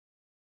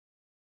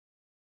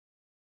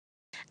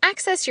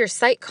Access your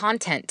Site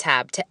Content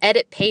tab to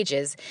edit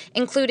pages,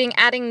 including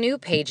adding new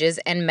pages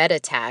and meta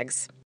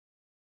tags.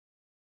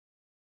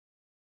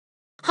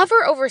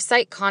 Hover over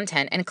Site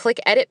Content and click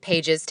Edit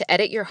Pages to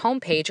edit your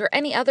homepage or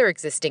any other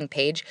existing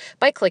page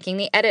by clicking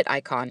the Edit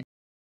icon.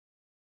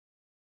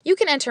 You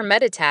can enter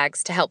meta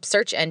tags to help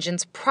search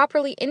engines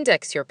properly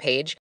index your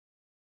page,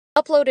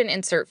 upload and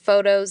insert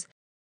photos,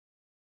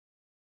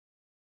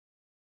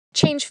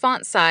 change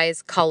font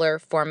size, color,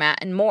 format,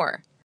 and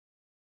more.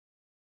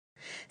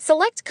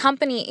 Select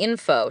Company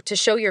Info to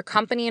show your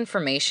company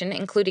information,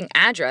 including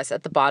address,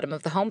 at the bottom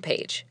of the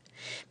homepage.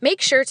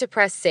 Make sure to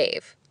press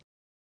Save.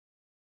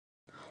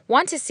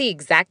 Want to see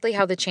exactly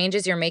how the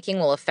changes you're making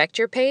will affect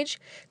your page?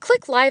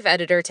 Click Live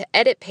Editor to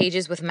edit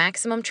pages with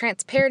maximum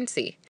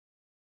transparency.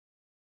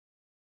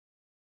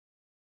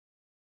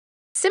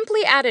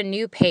 Simply add a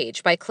new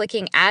page by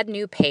clicking Add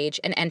New Page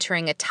and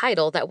entering a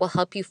title that will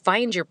help you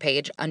find your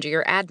page under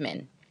your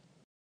admin.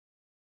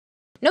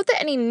 Note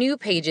that any new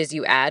pages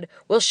you add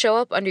will show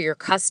up under your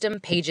Custom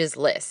Pages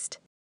list.